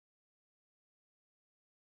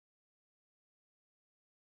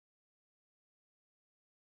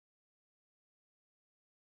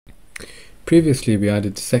Previously we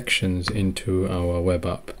added sections into our web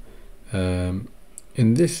app. In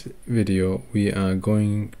this video we are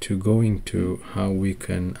going to go into how we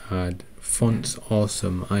can add fonts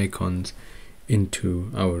awesome icons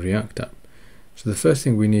into our React app. So the first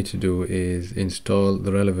thing we need to do is install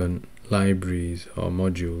the relevant libraries or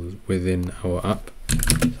modules within our app.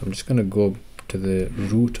 So I'm just going to go to the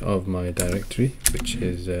root of my directory, which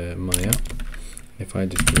is my app. If I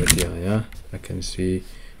just do a dir, I can see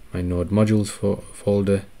my node modules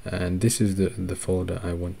folder, and this is the folder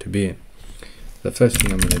I want to be in. The first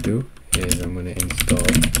thing I'm going to do is I'm going to install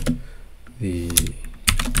the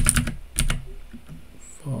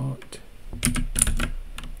font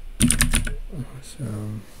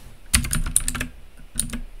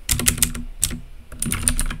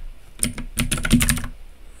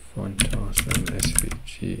awesome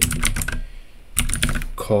SVG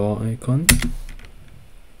core icons.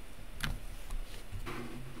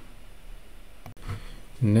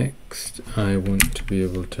 Next, I want to be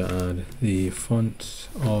able to add the fonts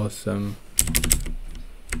awesome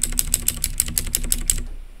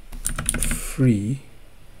free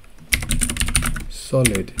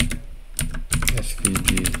solid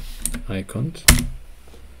SVG icons.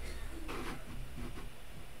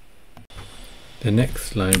 The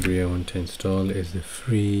next library I want to install is the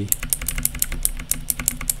free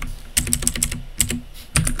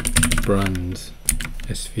brands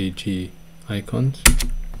SVG icons.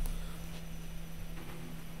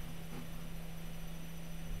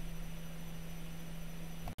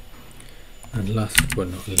 And last but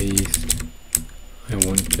not least, I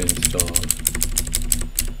want to install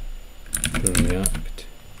the React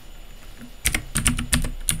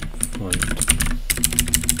font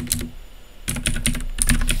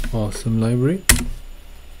awesome library.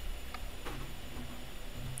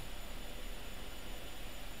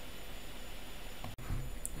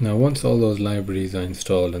 Now once all those libraries are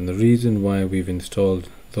installed, and the reason why we've installed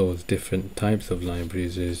those different types of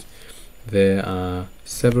libraries is there are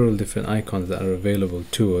several different icons that are available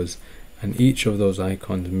to us, and each of those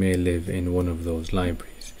icons may live in one of those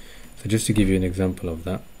libraries. So just to give you an example of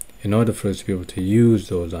that, in order for us to be able to use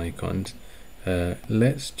those icons,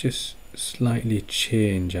 let's just slightly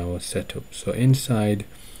change our setup. So inside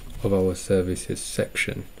of our services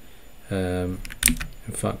section, in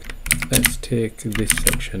fact, let's take this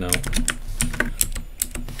section out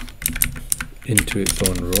into its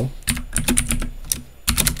own row.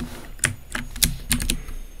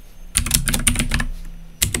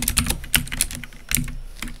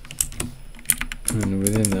 And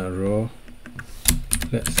within that row,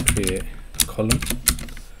 let's create a column.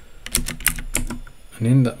 And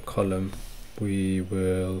in that column, we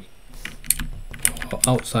will,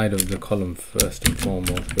 outside of the column first and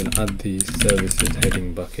foremost, we'll add the services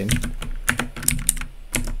heading back in.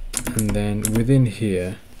 And then within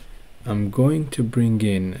here, I'm going to bring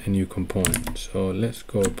in a new component. So let's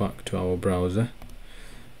go back to our browser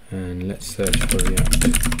and let's search for React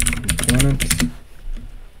components.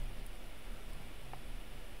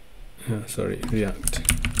 React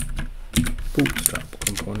Bootstrap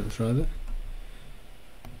components rather.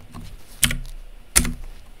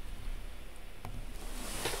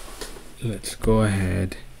 Let's go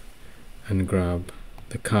ahead and grab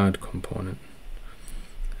the card component,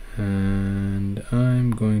 and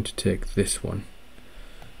I'm going to take this one.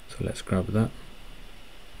 So let's grab that.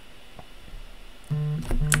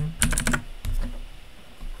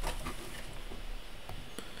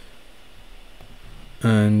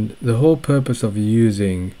 And the whole purpose of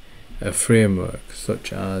using a framework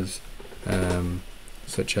such as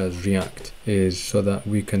React is so that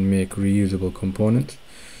we can make reusable components.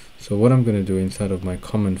 So what I'm going to do inside of my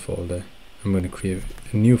common folder, I'm going to create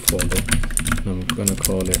a new folder, and I'm going to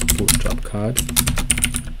call it Bootstrap Card.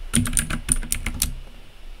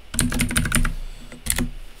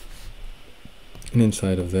 And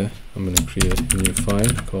inside of there, I'm going to create a new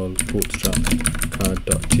file called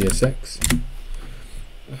bootstrapcard.tsx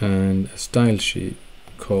and a style sheet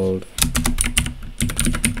called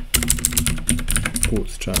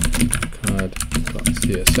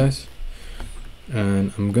bootstrapcard.css,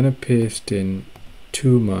 and I'm going to paste in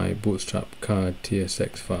to my bootstrap card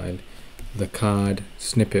tsx file the card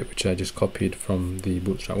snippet which I just copied from the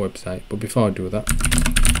Bootstrap website. But before I do that,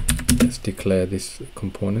 let's declare this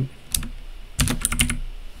component.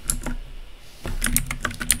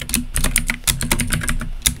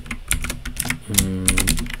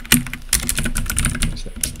 Let's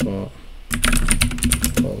export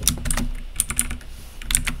default.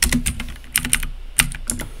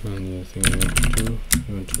 And the other thing we want to do,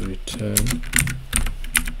 we want to return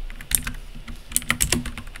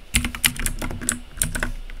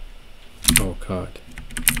our card.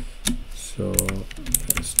 So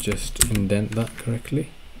let's just indent that correctly,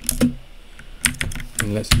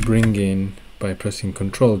 and let's bring in by pressing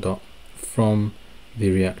Control dot from the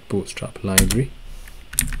React Bootstrap library,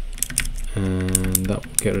 and that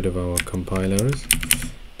will get rid of our compile errors.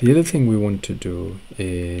 The other thing we want to do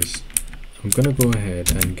is I'm going to go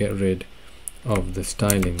ahead and get rid of the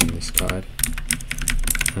styling in this card,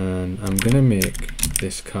 and I'm going to make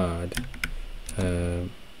this card a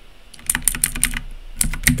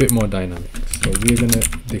bit more dynamic. So we're going to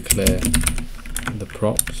declare the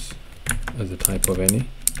props as a type of any,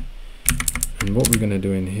 and what we're going to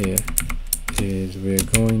do in here is we're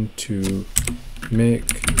going to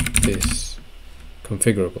make this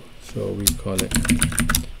configurable. So we call it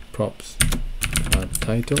props card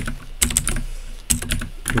title,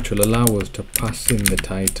 which will allow us to pass in the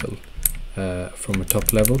title from a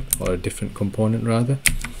top level, or a different component rather.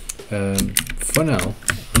 For now,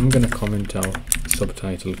 I'm going to comment out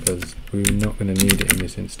subtitle because we're not going to need it in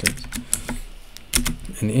this instance.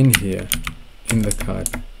 And in here, in the card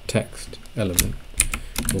text element,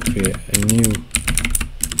 we'll create a new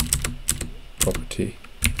property,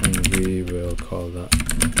 and we will call that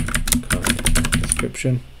card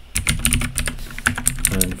description.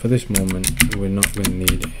 And for this moment, we're not going to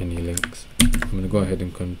need any links. I'm going to go ahead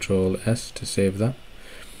and Control S to save that.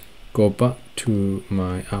 Go back to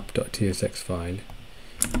my app.tsx file,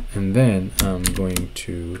 and then I'm going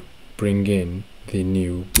to bring in the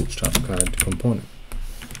new Bootstrap card component.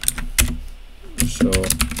 So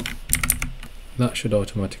that should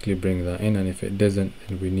automatically bring that in, and if it doesn't,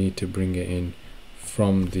 then we need to bring it in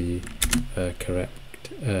from the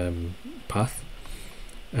correct path.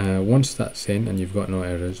 Once that's in and you've got no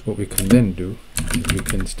errors, what we can then do is we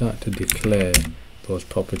can start to declare those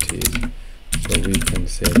properties. So we can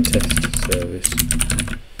say test service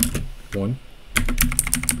 1,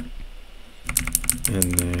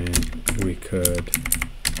 and then we could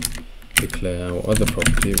declare our other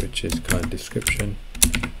property, which is card description,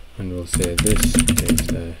 and we'll say this is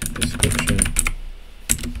the description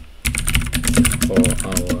for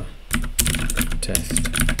our test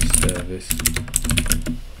service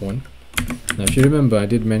 1. Now if you remember, I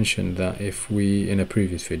did mention that if we, in a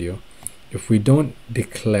previous video, if we don't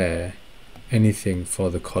declare anything for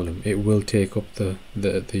the column, it will take up the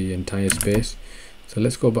entire space. So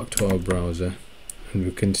let's go back to our browser, and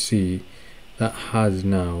we can see that has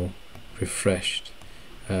now refreshed,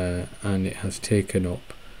 and it has taken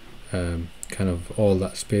up kind of all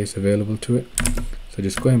that space available to it. So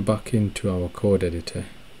just going back into our code editor,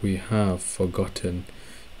 we have forgotten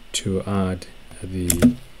to add the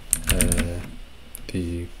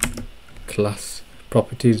class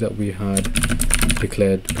properties that we had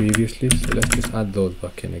declared previously. So let's just add those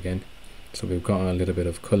back in again. So we've got a little bit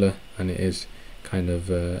of color, and it is kind of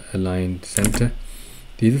aligned center.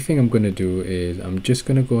 The other thing I'm going to do is I'm just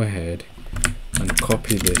going to go ahead and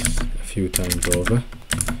copy this a few times over,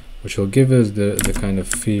 which will give us the kind of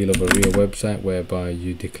feel of a real website whereby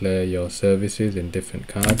you declare your services in different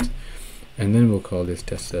cards. And then we'll call this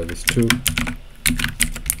test service 2,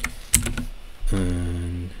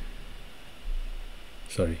 and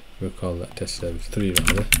sorry, we'll call that test service 3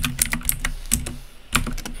 rather,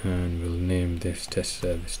 and we'll name this test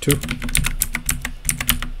service 2,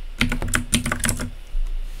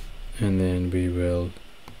 and then we will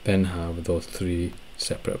then have those 3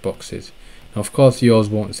 separate boxes. Now of course yours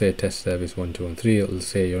won't say test service 1, 2 and 3, it'll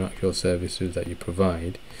say your actual services that you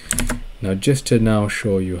provide. Now just to now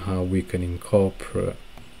show you how we can incorporate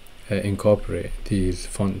these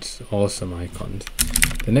fonts awesome icons,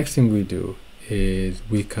 the next thing we do is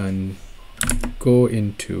we can go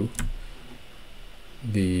into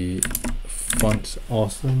the Fonts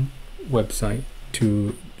Awesome website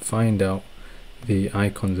to find out the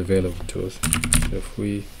icons available to us. So if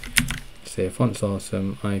we say Fonts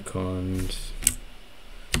Awesome icons,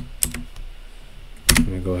 let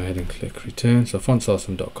me go ahead and click return. So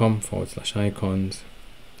fontsawesome.com/icons,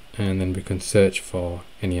 and then we can search for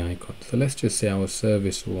any icon. So let's just say our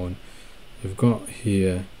service 1, we've got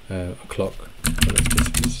here a clock. So let's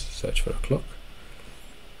just search for a clock,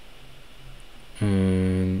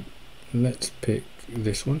 and let's pick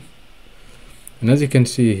this one. And as you can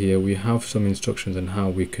see here, we have some instructions on how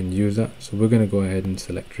we can use that. So we're going to go ahead and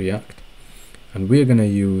select React, and we're going to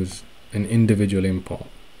use an individual import.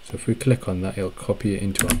 So if we click on that, it'll copy it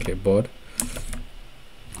into our clipboard.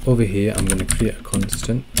 Over here, I'm going to create a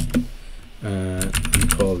constant and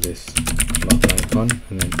call this clock icon,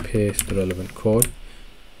 and then paste the relevant code.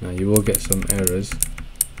 Now you will get some errors,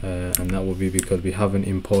 and that will be because we haven't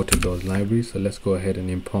imported those libraries. So let's go ahead and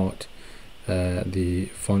import the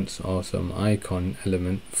Fonts Awesome icon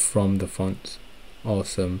element from the Fonts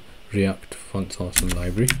Awesome React Fonts Awesome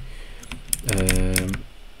library,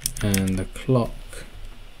 and the clock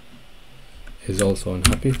is also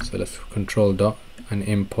unhappy, so let's control dot and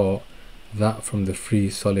import that from the free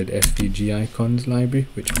solid SVG icons library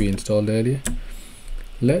which we installed earlier.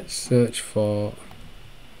 Let's search for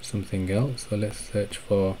something else, so let's search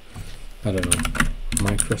for, I don't know,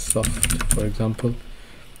 Microsoft for example,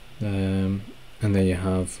 and there you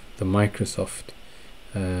have the Microsoft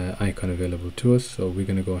icon available to us. So we're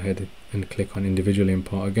going to go ahead and click on individual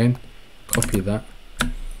import again, copy that,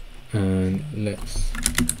 and let's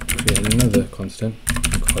create another constant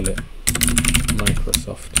and call it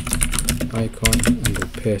Microsoft icon, and we'll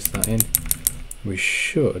paste that in. We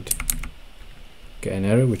should get an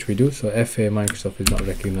error, which we do. So FA Microsoft is not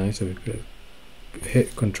recognized, so we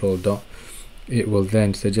hit control dot. It will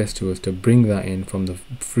then suggest to us to bring that in from the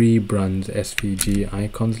free brands SVG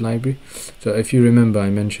icons library. So if you remember, I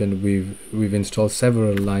mentioned we've installed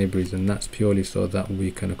several libraries, and that's purely so that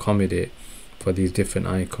we can accommodate for these different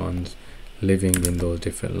icons living in those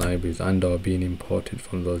different libraries and or being imported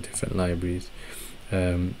from those different libraries.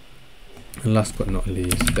 And last but not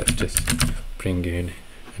least, let's just bring in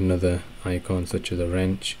another icon such as a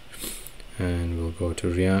wrench, and we'll go to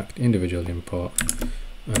React, individual import,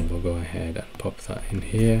 and we'll go ahead and pop that in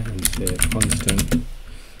here and say constant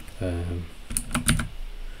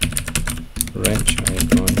wrench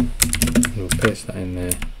icon, and we'll paste that in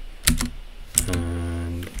there.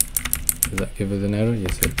 And does that give us an error?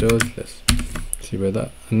 Yes, it does. Let's see where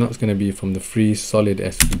that, and that's going to be from the free solid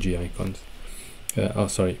SVG icons. Oh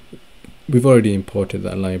sorry, we've already imported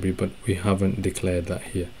that library, but we haven't declared that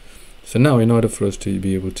here. So now, in order for us to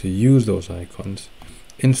be able to use those icons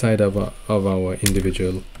inside of our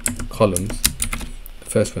individual columns, the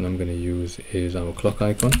first one I'm going to use is our clock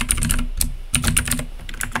icon.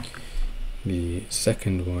 The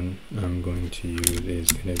second one I'm going to use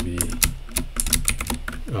is going to be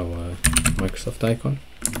our Microsoft icon,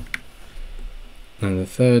 and the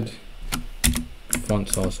third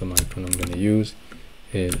Fonts Awesome icon I'm going to use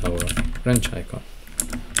is our wrench icon.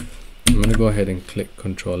 I'm going to go ahead and click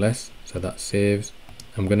Control S, so that saves.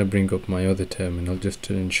 I'm going to bring up my other terminal just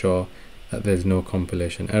to ensure that there's no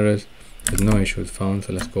compilation errors. There's no issues found,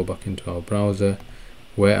 so let's go back into our browser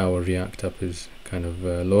where our React app is kind of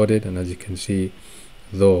loaded, and as you can see,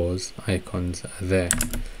 those icons are there.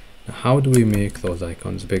 Now, how do we make those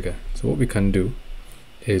icons bigger? So what we can do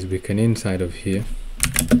is we can, inside of here,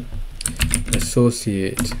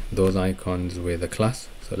 associate those icons with a class.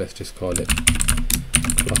 So let's just call it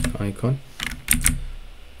clock icon,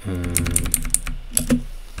 and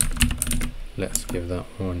let's give that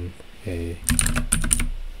one a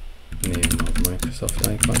name of Microsoft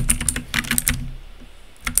icon,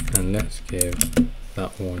 and let's give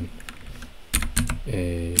that one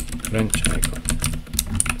a wrench icon,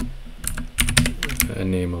 a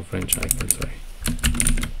name of wrench icon, sorry.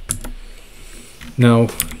 Now,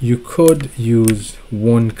 you could use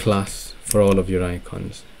one class for all of your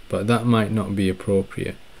icons, but that might not be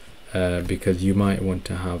appropriate because you might want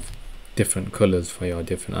to have different colors for your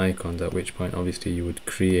different icons, at which point obviously you would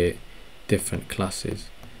create different classes.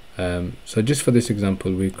 So just for this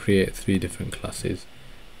example, we create 3 different classes,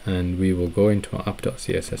 and we will go into our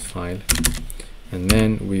app.css file, and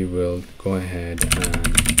then we will go ahead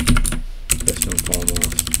and first and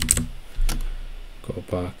foremost go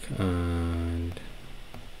back and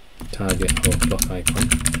target our clock icon,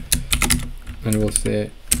 and we'll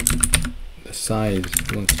say the size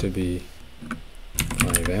wants to be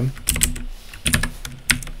 5M,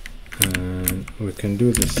 and we can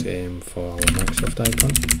do the same for our Microsoft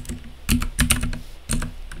icon,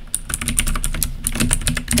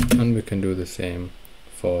 and we can do the same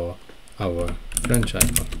for our wrench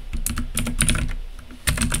icon.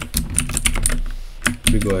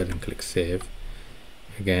 We go ahead and click save.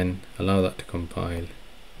 Again, allow that to compile,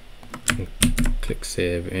 and click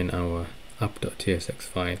save in our app.tsx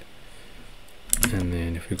file, and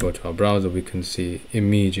then if we go to our browser, we can see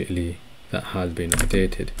immediately that has been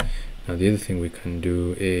updated. Now the other thing we can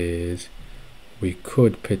do is we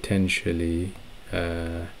could potentially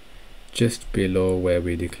just below where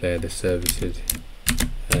we declare the services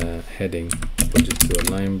heading, we'll just do a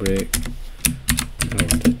line break, or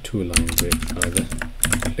 2 line breaks rather.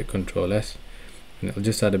 Click Control S, and it'll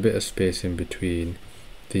just add a bit of space in between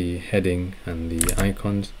the heading and the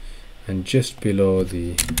icons, and just below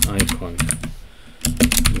the icon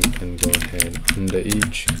we can go ahead under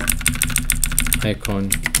each icon,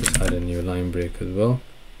 just add a new line break as well.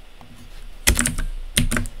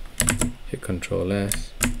 Hit Control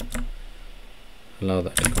S, allow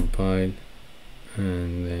that to compile,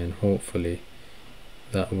 and then hopefully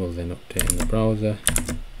that will then update in the browser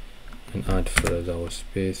and add for us our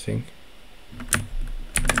spacing.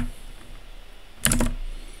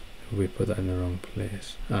 We put that in the wrong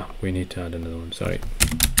place. We need to add another one, sorry.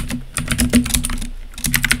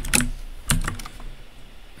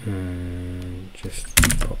 And just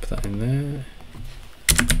pop that in there,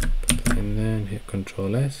 and hit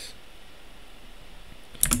Control S.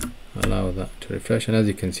 Allow that to refresh, and as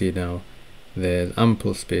you can see now, there's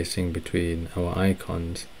ample spacing between our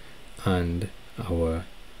icons and our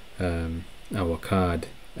card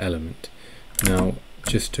element. Now,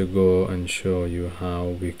 just to go and show you how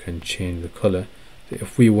we can change the color. So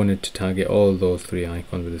if we wanted to target all those three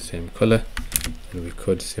icons with the same color, then we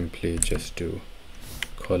could simply just do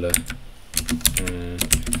color,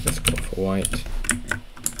 let's go for white,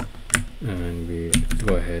 and we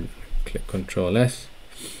go ahead, click Control S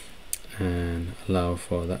and allow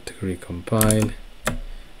for that to recompile,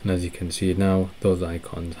 and as you can see now, those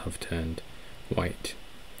icons have turned white.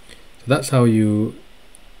 So that's how you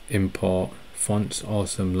import Fonts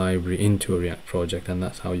Awesome library into a React project, and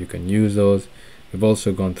that's how you can use those. We've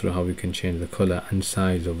also gone through how we can change the color and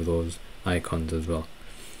size of those icons as well.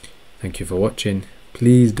 Thank you for watching.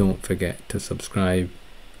 Please don't forget to subscribe,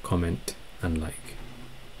 comment and like.